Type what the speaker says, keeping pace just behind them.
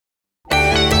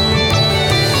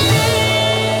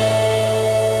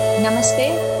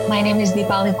Namaste. My name is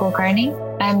Deepali Kulkarni.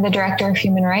 I'm the Director of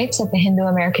Human Rights at the Hindu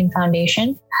American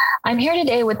Foundation. I'm here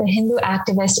today with a Hindu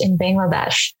activist in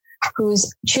Bangladesh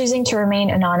who's choosing to remain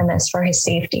anonymous for his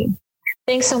safety.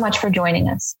 Thanks so much for joining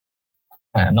us.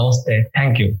 Namaste.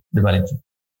 Thank you, Deepali.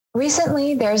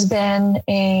 Recently, there's been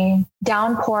a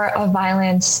downpour of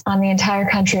violence on the entire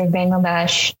country of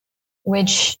Bangladesh,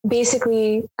 which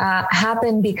basically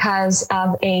happened because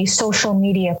of a social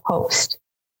media post.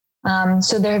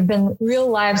 So there have been real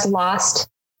lives lost,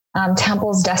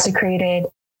 temples desecrated,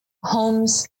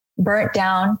 homes burnt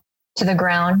down to the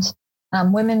ground,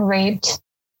 women raped,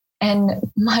 and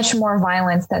much more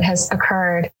violence that has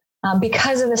occurred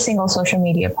because of a single social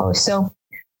media post. So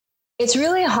it's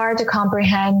really hard to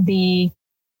comprehend the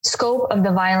scope of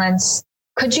the violence.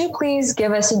 Could you please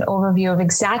give us an overview of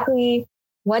exactly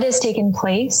what has taken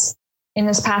place in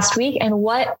this past week and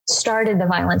what started the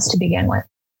violence to begin with?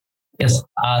 Yes,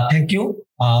 thank you.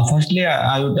 Firstly,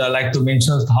 I would like to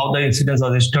mention how the incident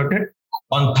was started.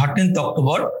 On 13th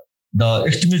October, the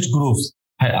extremist groups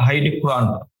hid a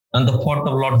Quran on the fort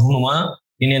of Lord Hanuman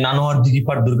in a Nanohar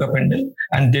Digipar Durga Pendal,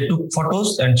 and they took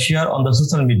photos and share on the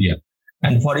social media.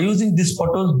 And for using these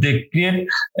photos, they create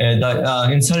the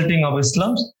insulting of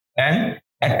Islam and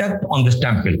attacked on this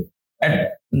temple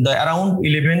at around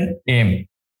 11 a.m.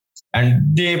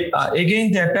 And they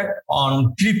again they attacked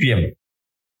on 3 p.m.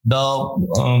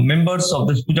 The members of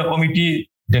the puja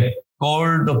committee, they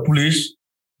called the police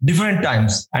different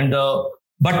times, and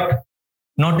but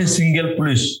not a single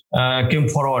police came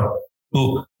forward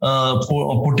to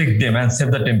protect them and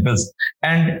save the temples.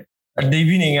 And at the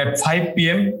evening at 5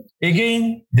 p.m.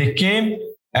 again they came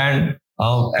and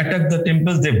attacked the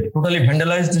temples. They totally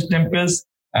vandalized the temples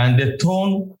and they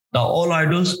thrown the all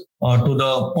idols to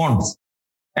the ponds.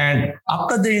 And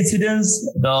after the incidents,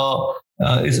 the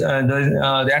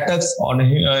attacks on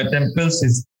temples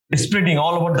is spreading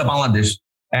all over the Bangladesh.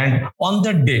 And on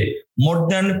that day, more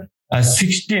than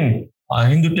 16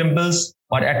 Hindu temples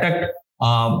were attacked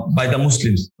by the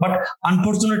Muslims. But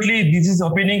unfortunately, this is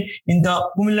happening in the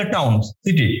Kumilla town,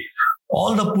 city.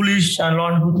 All the police and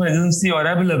law enforcement agency are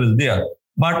available there,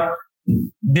 but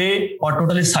they are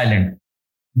totally silent.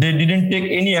 They didn't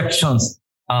take any actions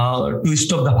to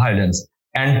stop the violence.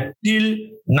 And till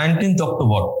 19th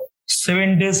October,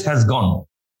 7 days has gone,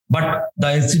 but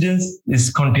the incident is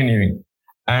continuing.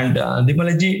 And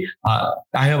Deepalaji, I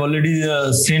have already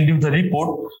sent you the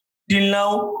report. Till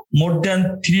now, more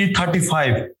than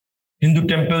 335 Hindu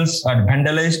temples are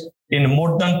vandalized in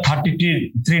more than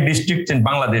 33 districts in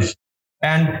Bangladesh.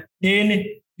 And 10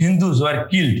 Hindus were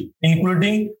killed,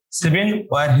 including 7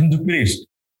 were Hindu priests.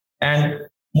 And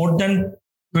more than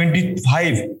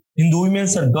 25 Hindu women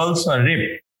and girls were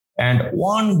raped. And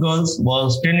one girl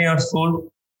was 10 years old.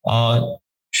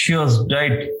 She was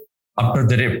died after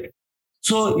the rape.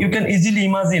 So you can easily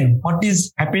imagine what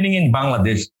is happening in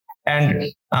Bangladesh. And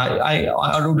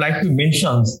I would like to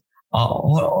mention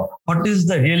what is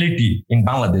the reality in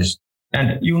Bangladesh.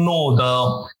 And you know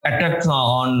the attacks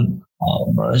on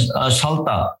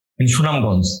Shalta in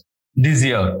Sunamganj this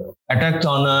year, attacks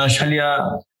on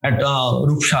Shalia at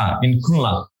Ruksha in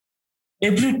Khulna.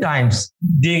 Every time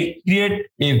they create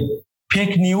a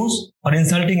fake news or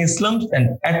insulting Islam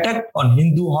and attack on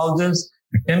Hindu houses,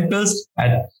 temples,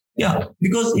 and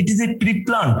because it is a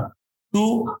pre-planned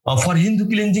for Hindu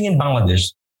cleansing in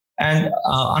Bangladesh. And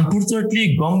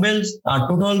unfortunately, governments are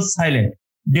total silent.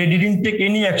 They didn't take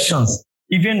any actions.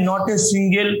 Even not a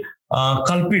single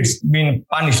culprit's been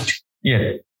punished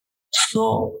yet.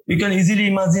 So you can easily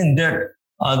imagine that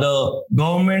the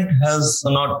government has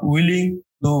not willing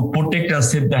to protect and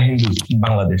save the Hindus in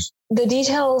Bangladesh. The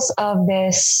details of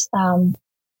this,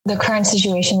 the current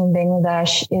situation in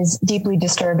Bangladesh is deeply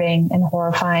disturbing and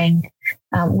horrifying.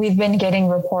 We've been getting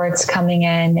reports coming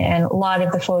in, and a lot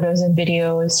of the photos and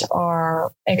videos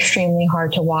are extremely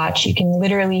hard to watch. You can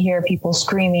literally hear people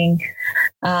screaming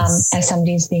as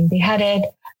somebody's being beheaded.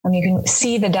 You can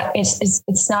see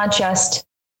it's not just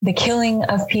the killing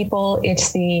of people,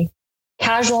 it's the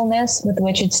casualness with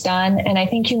which it's done. And I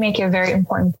think you make a very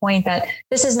important point that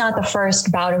this is not the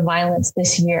first bout of violence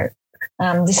this year.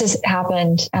 This has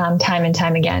happened time and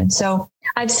time again. So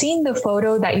I've seen the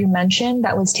photo that you mentioned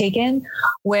that was taken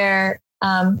where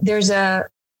the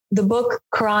book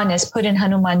Quran is put in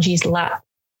Hanumanji's lap.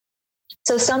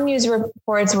 So some news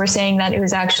reports were saying that it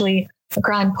was actually the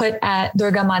Quran put at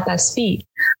Durga Mata's feet,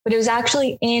 but it was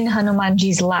actually in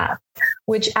Hanumanji's lap,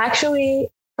 which actually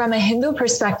from a Hindu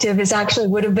perspective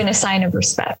would have been a sign of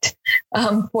respect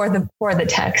for the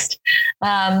text.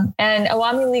 And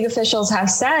Awami League officials have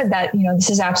said that,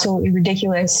 this is absolutely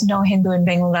ridiculous. No Hindu in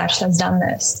Bangladesh has done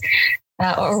this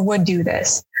or would do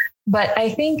this. But I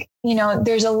think,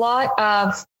 there's a lot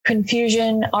of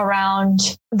confusion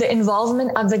around the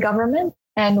involvement of the government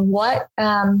and what,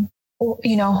 how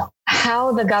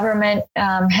the government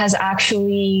has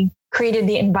actually created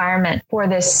the environment for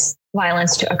this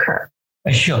violence to occur.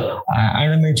 Sure.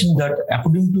 I mentioned that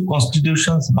according to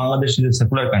constitutions, Bangladesh is a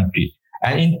secular country.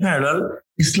 And in parallel,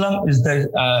 Islam is the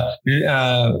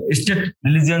state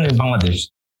religion in Bangladesh.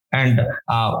 And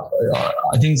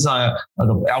I think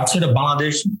outside of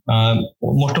Bangladesh,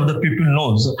 most of the people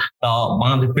knows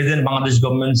the present Bangladesh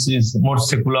government is more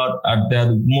secular and they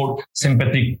are more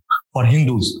sympathetic for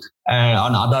Hindus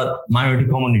and other minority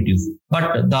communities.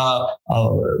 But the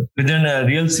present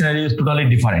real scenario is totally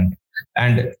different.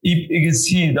 And if you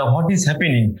see what is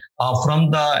happening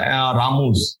from the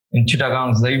Ramus in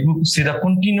Chittagong, if you see the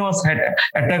continuous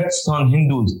attacks on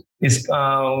Hindus is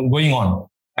going on.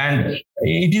 And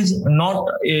it is not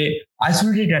a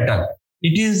isolated attack.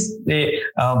 It is a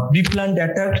pre-planned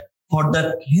attack for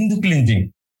the Hindu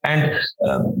cleansing. And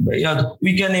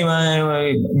we can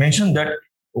mention that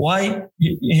why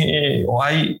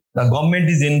the government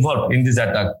is involved in this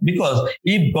attack. Because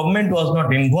if government was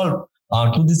not involved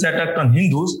to this attack on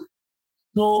Hindus,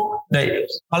 so the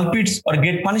culprits or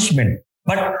get punishment.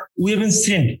 But we haven't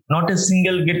seen not a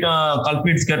single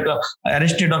culprits get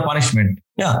arrested or punishment.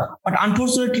 Yeah, but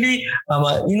unfortunately,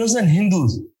 innocent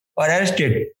Hindus were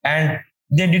arrested and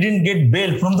they didn't get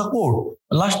bail from the court.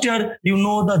 Last year,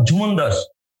 the Jumandas,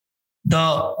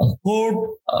 the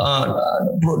court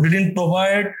didn't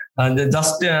provide the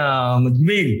just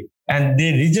bail, and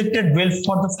they rejected bail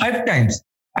for the 5 times.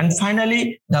 And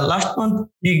finally, the last month,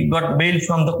 he got bail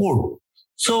from the court.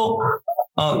 So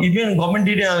even government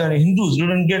Hindus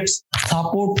didn't get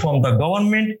support from the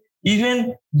government.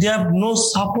 Even they have no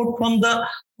support from the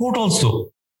court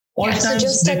also. So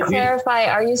just to clarify,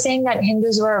 are you saying that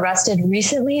Hindus were arrested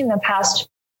recently in the past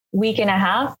week and a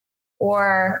half,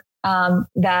 or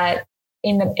that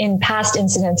in past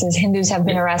incidences Hindus have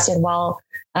been arrested while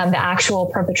the actual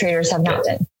perpetrators have not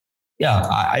been? Yeah,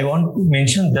 I want to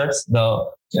mention that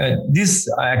this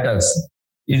attacks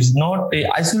is not a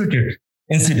isolated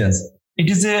incident. It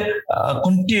is a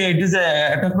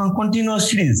attack on continuous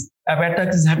series of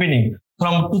attacks is happening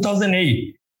from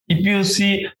 2008. If you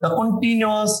see, the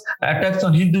continuous attacks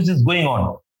on Hindus is going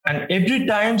on, and every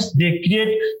time they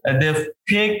create the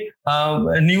fake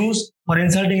news for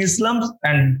insulting Islam,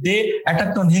 and they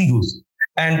attack on Hindus.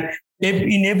 And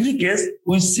in every case,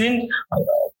 we've seen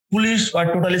police were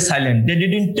totally silent. They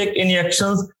didn't take any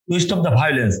actions to stop the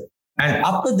violence. And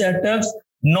after the attacks,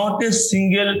 not a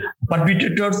single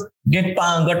perpetrator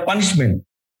got punishment.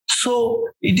 So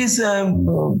it is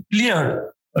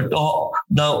clear that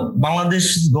the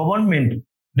Bangladesh government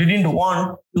didn't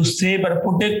want to save or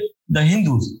protect the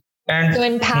Hindus. And so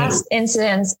in past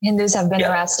incidents, Hindus have been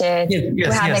arrested who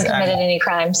haven't committed any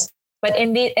crimes. But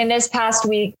in this past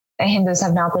week, the Hindus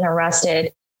have not been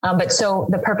arrested. But so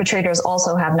the perpetrators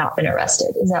also have not been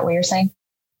arrested. Is that what you're saying?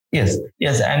 Yes.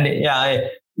 And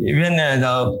even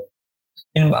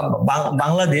in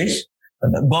Bangladesh,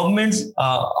 the governments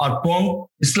are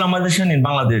prompt Islamization in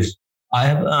Bangladesh. I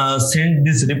have sent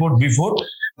this report before,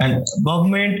 and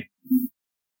government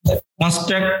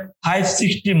construct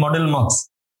 560 model mosques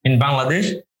in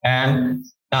Bangladesh, and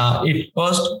it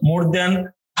cost more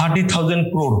than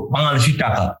 30,000 crore Bangladeshi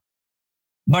taka.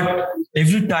 But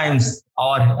every time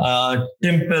our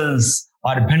temples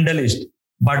are vandalized,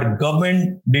 but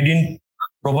government didn't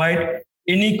provide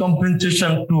any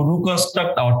compensation to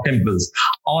reconstruct our temples.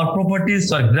 Our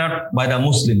properties are grabbed by the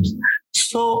Muslims.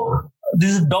 So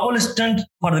this is double stunt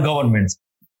for the government.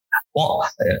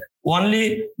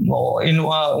 Only in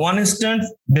one instance,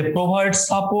 they provide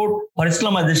support for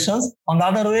Islamizations. On the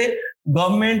other way,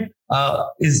 government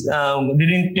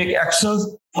didn't take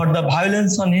actions for the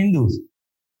violence on Hindus.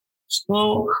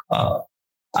 So, I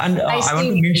want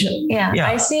to mention.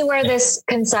 I see where this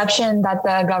conception that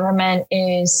the government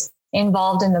is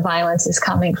involved in the violence is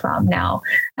coming from now,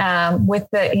 with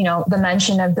the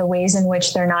mention of the ways in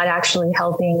which they're not actually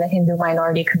helping the Hindu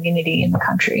minority community in the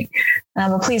country.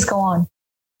 But please go on.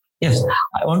 Yes,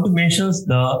 I want to mention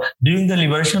during the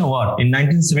Liberation War in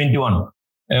 1971,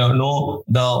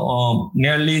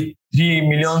 nearly 3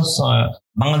 million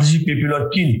Bangladeshi people were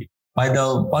killed by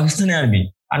the Pakistani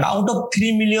army. And out of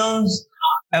 3 millions,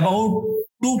 about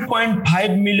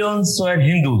 2.5 million were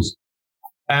Hindus.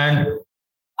 And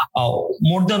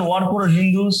more than 1 crore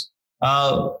Hindus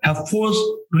have forced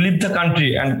to leave the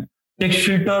country and take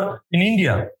shelter in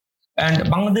India. And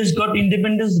Bangladesh got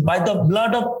independence by the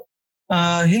blood of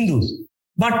Hindus.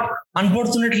 But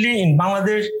unfortunately, in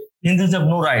Bangladesh, Hindus have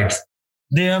no rights.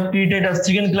 They are treated as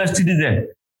second-class citizens.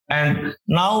 And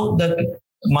now the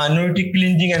minority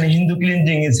cleansing and Hindu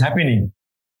cleansing is happening.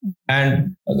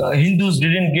 And Hindus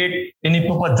didn't get any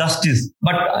proper justice.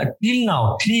 But till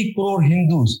now, 3 crore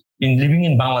Hindus living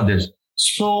in Bangladesh.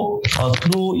 So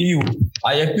through you,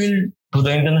 I appeal to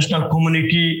the international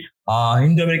community,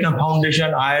 Hindu American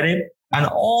Foundation, IRA, and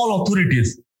all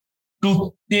authorities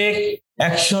to take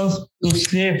actions to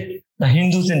save the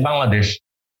Hindus in Bangladesh.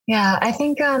 Yeah, I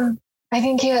think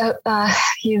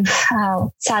you've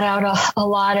set out a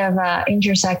lot of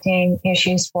intersecting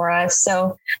issues for us.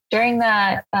 So during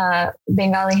the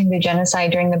Bengali Hindu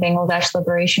genocide, during the Bangladesh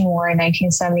Liberation War in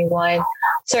 1971,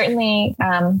 certainly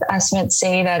estimates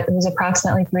say that it was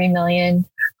approximately 3 million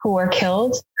who were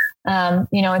killed.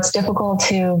 It's difficult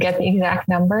to get the exact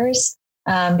numbers.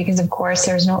 Because of course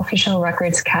there's no official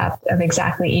records kept of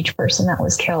exactly each person that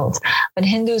was killed. But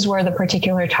Hindus were the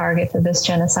particular target of this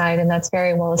genocide, and that's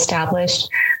very well established.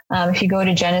 If you go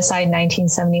to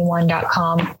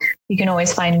genocide1971.com, you can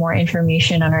always find more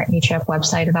information on our HF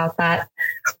website about that.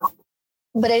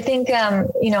 But I think,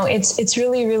 it's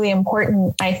really, really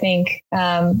important, I think,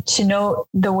 to note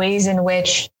the ways in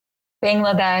which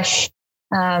Bangladesh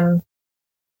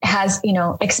has,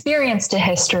 experienced a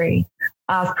history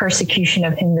of persecution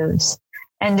of Hindus.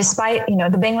 And despite, the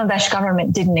Bangladesh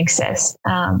government didn't exist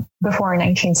before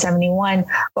 1971,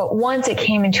 but once it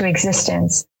came into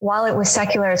existence, while it was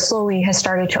secular, it slowly has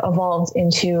started to evolve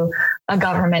into a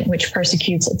government which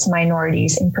persecutes its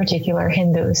minorities, in particular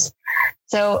Hindus.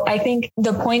 So I think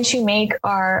the points you make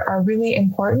are really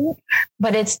important,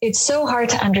 but it's so hard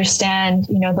to understand,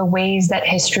 the ways that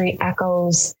history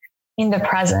echoes in the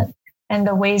present, and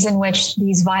the ways in which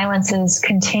these violences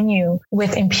continue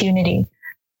with impunity.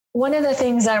 One of the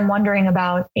things that I'm wondering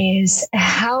about is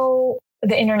how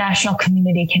the international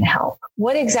community can help.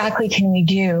 What exactly can we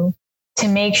do to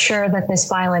make sure that this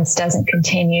violence doesn't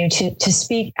continue, to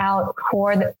speak out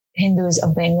for the Hindus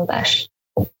of Bangladesh?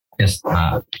 Yes,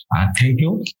 thank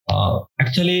you.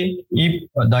 Actually, if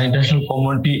the international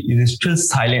community is still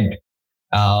silent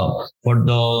for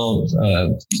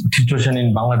the situation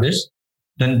in Bangladesh,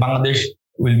 then Bangladesh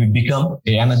will become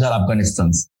another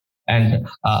Afghanistan. And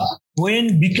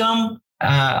when become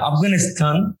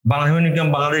Afghanistan, when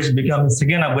Bangladesh becomes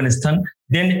second Afghanistan,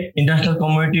 then international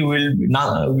community will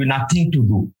nothing to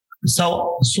do.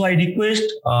 So I request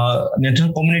the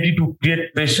international community to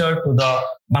create pressure to the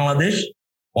Bangladesh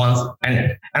once.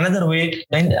 And another way,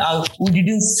 then we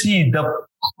didn't see the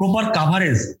proper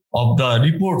coverage of the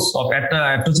reports of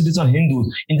atrocities on Hindus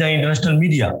in the international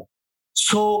media.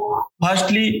 So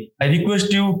firstly, I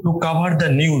request you to cover the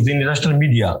news in international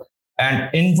media and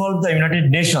involve the United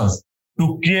Nations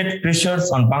to create pressures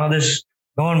on Bangladesh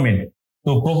government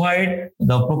to provide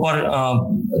the proper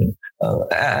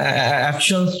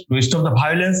actions to stop the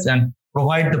violence and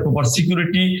provide the proper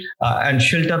security and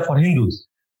shelter for Hindus.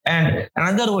 And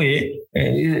another way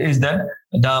is that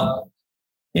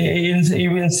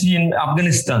you will see in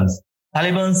Afghanistan,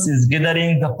 Taliban is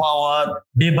gathering the power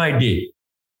day by day.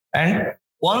 And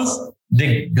once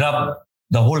they grab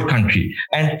the whole country,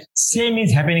 and same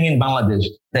is happening in Bangladesh.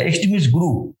 The extremist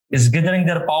group is gathering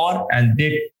their power and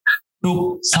they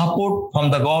took support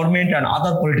from the government and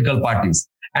other political parties.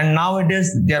 And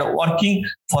nowadays they are working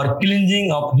for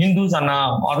cleansing of Hindus and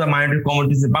other minority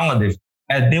communities in Bangladesh,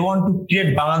 as they want to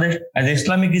create Bangladesh as an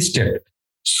Islamic state.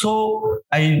 So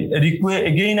I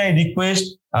request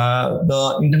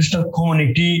the international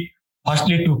community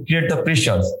firstly to create the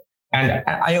pressures. And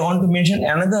I want to mention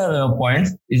another point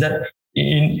is that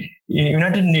in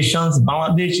United Nations,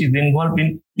 Bangladesh is involved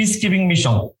in peacekeeping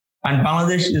mission. And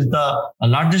Bangladesh is the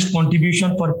largest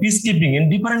contribution for peacekeeping in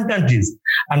different countries.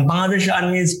 And Bangladesh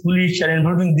armies, police are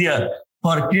involving there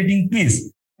for creating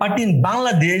peace. But in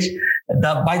Bangladesh,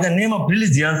 by the name of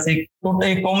religions, a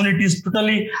community is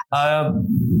totally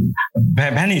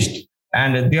vanished.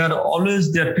 And they are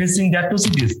facing the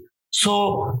atrocities.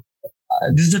 So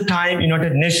this is the time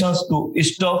United Nations to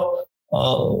stop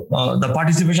the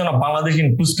participation of Bangladesh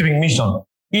in peacekeeping mission.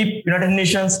 If United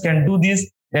Nations can do this,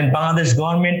 then Bangladesh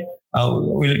government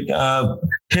will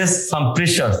face some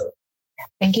pressures.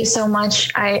 Thank you so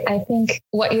much. I think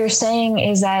what you're saying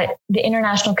is that the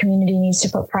international community needs to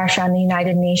put pressure on the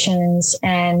United Nations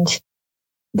and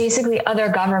basically other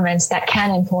governments that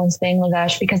can influence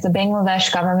Bangladesh, because the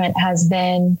Bangladesh government has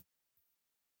been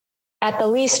at the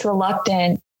least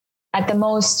reluctant, at the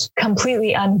most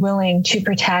completely unwilling to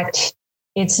protect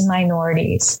its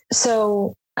minorities.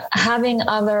 So having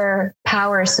other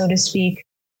powers, so to speak,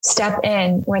 step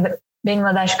in where the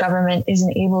Bangladesh government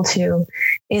isn't able to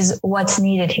is what's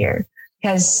needed here.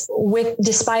 Because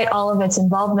despite all of its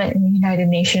involvement in the United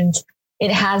Nations,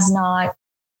 it has not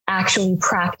actually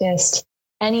practiced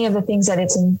any of the things that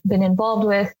it's been involved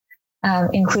with,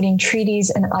 including treaties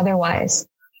and otherwise.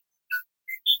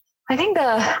 I think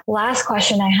the last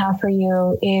question I have for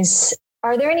you is,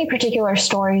 are there any particular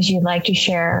stories you'd like to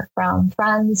share from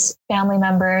friends, family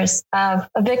members of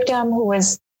a victim who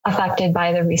was affected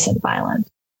by the recent violence?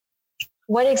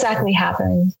 What exactly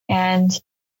happened? And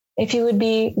if you would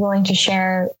be willing to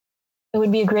share, it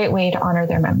would be a great way to honor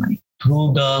their memory.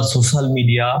 Through the social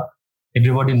media,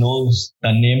 everybody knows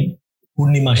the name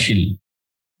Purnima Shil.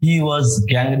 He was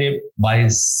gang raped by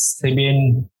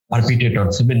 7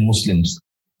 perpetrators, 7 Muslims.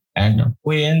 And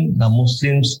when the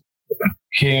Muslims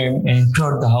came and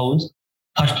entered the house,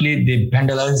 firstly, they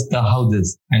vandalized the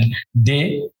houses and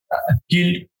they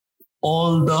killed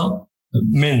all the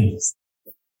men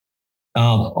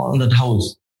on that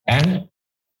house. And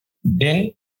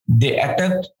then they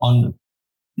attacked on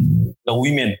the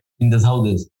women in these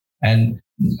houses. And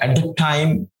at the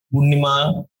time,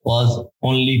 Purnima was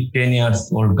only 10 years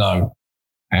old girl.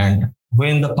 And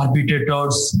when the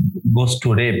perpetrators goes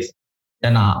to rape,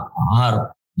 then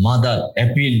her mother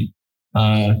appealed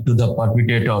to the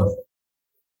perpetrator.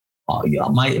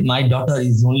 My daughter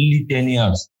is only 10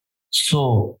 years.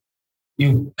 So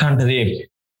you can't rape.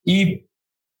 If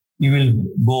you will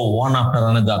go one after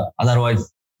another,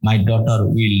 otherwise my daughter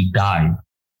will die.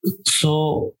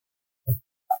 So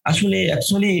actually,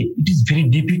 it is very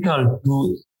difficult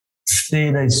to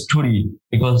say the story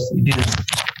because it is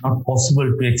not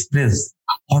possible to express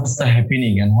what's the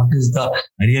happening and what is the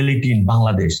reality in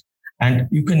Bangladesh. And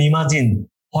you can imagine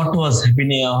what was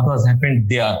happening, what was happened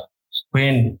there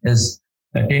when as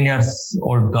a 10 years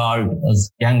old girl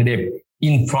was gang raped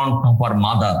in front of her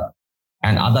mother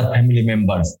and other family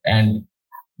members. And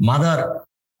mother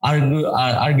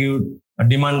argued,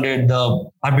 demanded the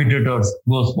perpetrators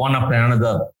goes one after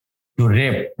another to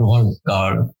rape to her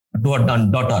girl, to her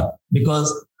daughter,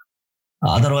 because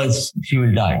otherwise she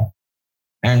will die.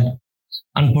 And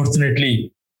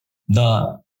unfortunately,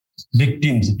 the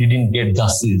victims didn't get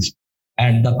justice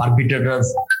and the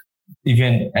perpetrators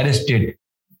even arrested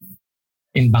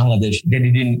in Bangladesh. They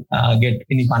didn't get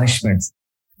any punishments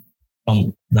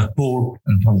from the court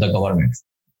and from the government.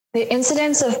 The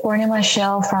incidents of Purnima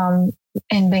Shil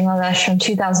in Bangladesh from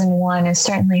 2001 is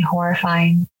certainly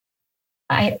horrifying.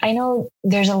 I know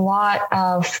there's a lot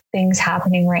of things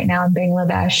happening right now in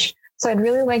Bangladesh. So I'd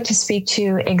really like to speak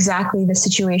to exactly the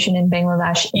situation in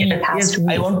Bangladesh in the past week.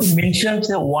 I want to mention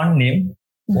one name,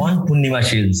 one Purnima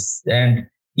Shil. And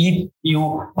if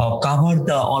you cover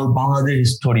the all Bangladesh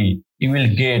story, you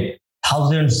will get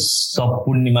thousands of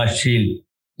Purnima Shil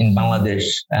in Bangladesh.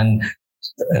 And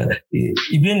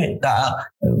even the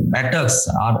attacks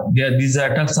are there. These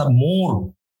attacks are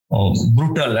more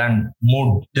brutal and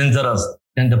more dangerous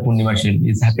than the Purnima Shil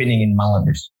is happening in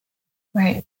Bangladesh.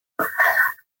 Right.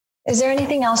 Is there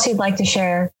anything else you'd like to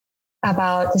share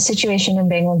about the situation in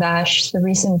Bangladesh, the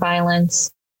recent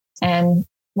violence, and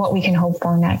what we can hope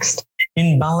for next?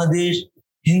 In Bangladesh,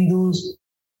 Hindus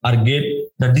are get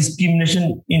the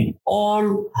discrimination in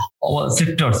all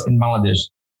sectors in Bangladesh.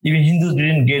 Even Hindus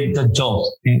didn't get the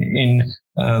jobs in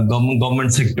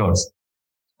government sectors.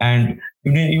 And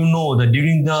you know that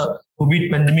during the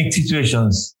COVID pandemic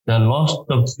situations, the loss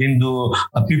of Hindu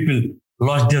people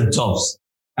lost their jobs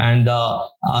and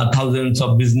thousands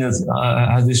of business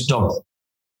has stopped.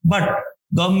 But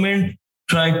government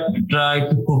tried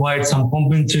to provide some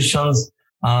compensations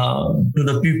to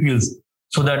the peoples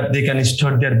so that they can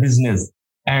start their business.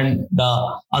 And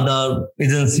the other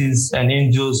agencies and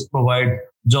NGOs provide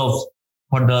jobs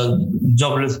for the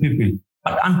jobless people.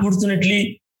 But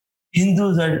unfortunately,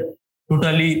 Hindus are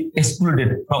totally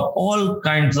excluded from all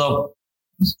kinds of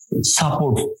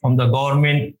support from the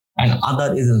government and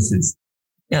other agencies.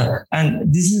 Yeah,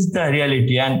 and this is the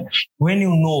reality. And when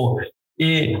you know,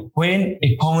 when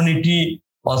a community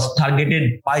was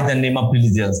targeted by the name of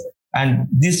religions, and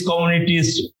this community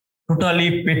is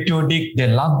totally patriotic, they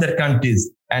love their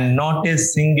countries, and not a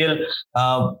single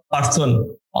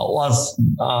person was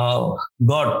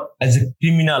got as a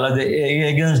criminal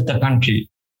against the country.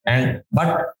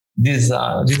 But this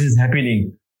is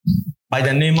happening by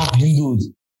the name of Hindus.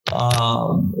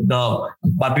 The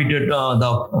perpetrator,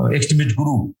 the extremist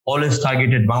group always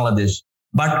targeted Bangladesh,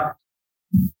 but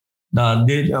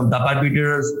the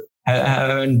perpetrators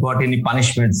haven't got any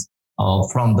punishments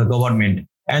from the government,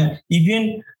 and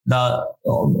even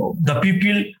the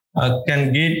people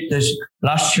can get this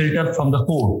last shelter from the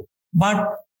court.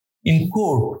 But in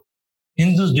court,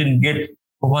 Hindus didn't get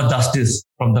proper justice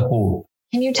from the court.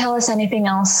 Can you tell us anything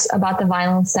else about the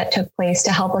violence that took place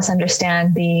to help us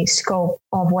understand the scope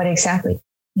of what exactly,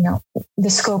 the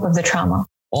scope of the trauma?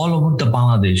 all over the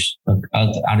Bangladesh.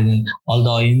 All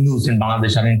the Hindus in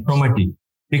Bangladesh are in traumatic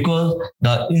because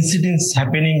the incidents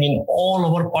happening in all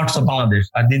over parts of Bangladesh.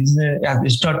 This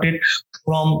has started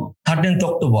from 13th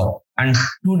October and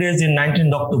 2 days in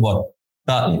 19th October.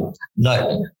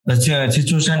 The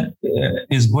situation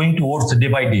is going towards day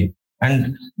by day.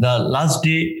 And the last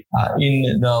day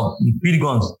in the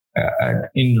Pirgons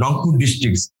in Rangpur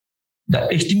districts, the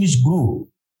extremist group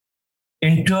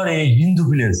entered a Hindu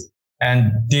village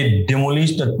and they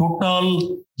demolished the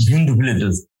total Hindu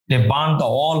villages. They burned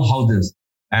all houses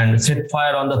and set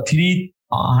fire on the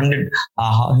 300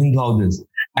 Hindu houses.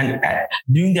 And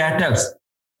during the attacks,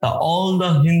 all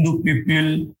the Hindu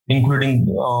people, including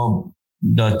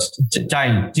the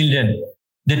children,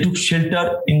 they took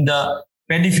shelter in the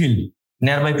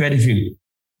nearby paddy field,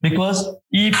 because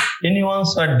if anyone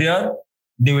are there,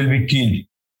 they will be killed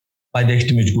by the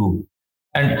extremist group.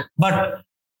 But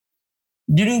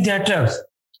during the attacks,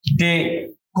 they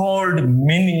called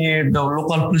the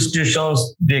local police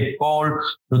stations, they called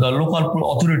to the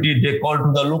local authority, they called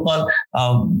to the local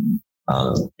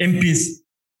MPs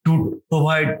to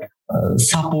provide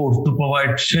support, to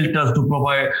provide shelters, to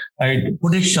provide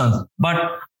protections,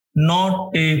 but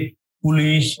not a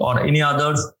police or any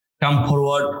others come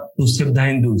forward to save the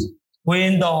Hindus.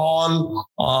 When the whole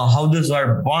houses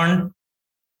were burned,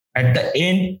 at the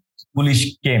end,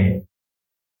 police came.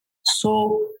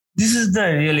 So this is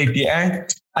the reality.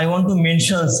 And I want to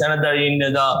mention another in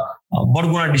the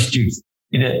Barguna district,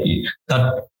 in a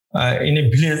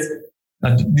village.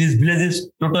 This village is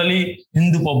totally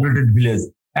Hindu populated village.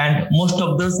 And most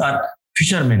of those are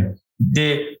fishermen.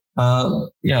 This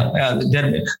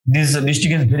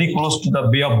district is very close to the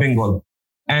Bay of Bengal.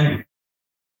 And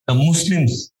the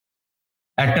Muslims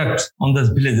attacked on those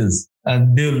villages.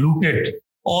 They looted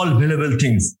all valuable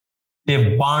things.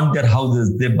 They burned their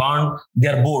houses. They burned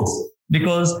their boats,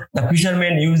 because the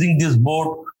fishermen using this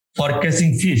boat for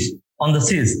catching fish on the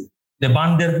seas. They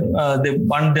burned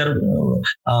their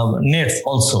nets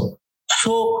also.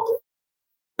 So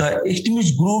the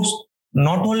extremist groups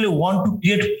not only want to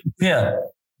create fear,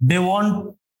 they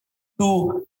want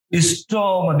to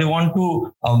stop, they want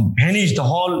to banish the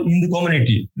whole Hindu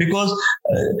community, because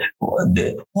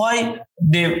why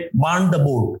they burned the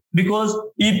boat? Because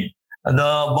if the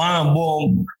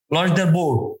bomb lost their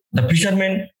boat, the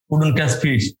fishermen couldn't catch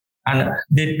fish, and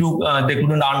they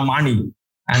couldn't earn money,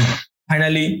 and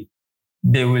finally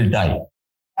they will die.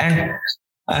 And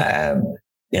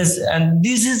yes, and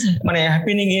this is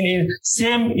happening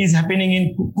same is happening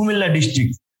in Kumilla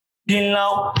district. Till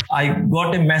now, I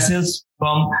got a message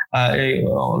from a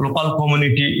local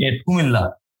community at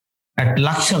Kumilla, at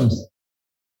Lakshams.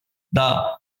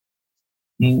 A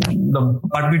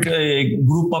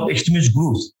group of extremist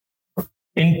groups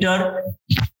entered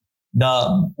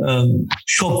the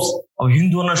shops of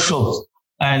Hindu owner shops,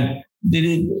 and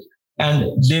they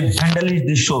vandalized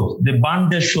the shops. They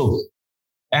burned their shops,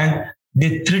 and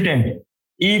they threatened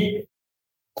if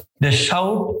they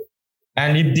shout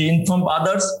and if they inform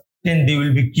others, then they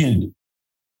will be killed.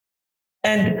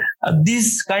 And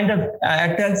this kind of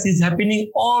attacks is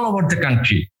happening all over the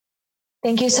country.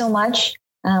 Thank you so much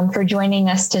for joining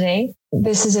us today.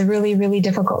 This is a really, really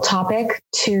difficult topic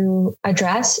to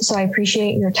address. So I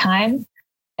appreciate your time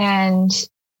and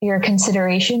your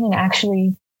consideration in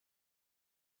actually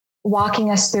walking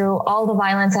us through all the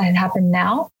violence that had happened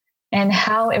now and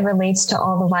how it relates to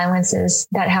all the violences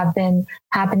that have been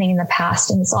happening in the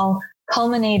past. And it's all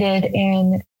culminated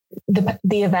in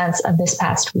the events of this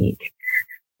past week.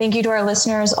 Thank you to our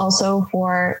listeners also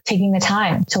for taking the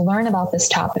time to learn about this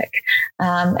topic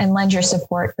and lend your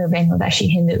support for Bangladeshi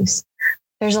Hindus.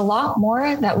 There's a lot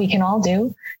more that we can all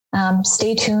do.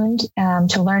 Stay tuned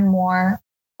to learn more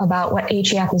about what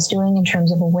HEF is doing in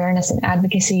terms of awareness and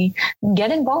advocacy, and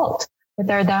get involved with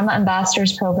our Dharma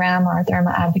Ambassadors program or our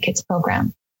Dharma Advocates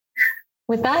program.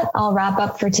 With that, I'll wrap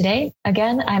up for today.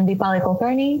 Again, I'm Deepali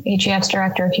Kulkarni, HEF's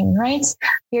Director of Human Rights,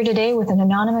 here today with an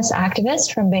anonymous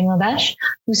activist from Bangladesh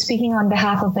who's speaking on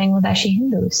behalf of Bangladeshi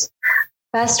Hindus.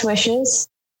 Best wishes,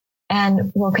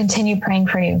 and we'll continue praying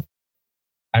for you.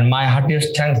 And my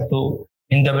heartiest thanks to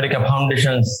Hindu America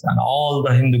Foundations and all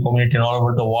the Hindu community all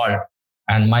over the world.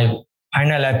 And my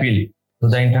final appeal to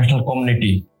the international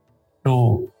community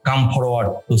to come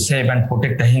forward to save and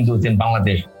protect the Hindus in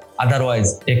Bangladesh.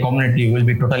 Otherwise, a community will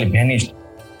be totally vanished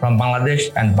from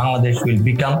Bangladesh, and Bangladesh will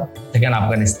become second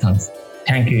Afghanistan.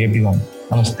 Thank you, everyone.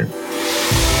 Namaste.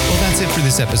 Well, that's it for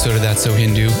this episode of That's So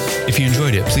Hindu. If you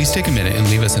enjoyed it, please take a minute and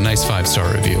leave us a nice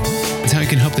 5-star review. It's how you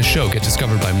can help the show get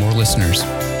discovered by more listeners.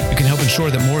 You can help ensure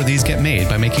that more of these get made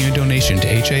by making a donation to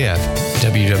HAF at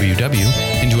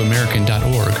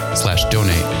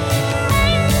www.hinduamerican.org/donate.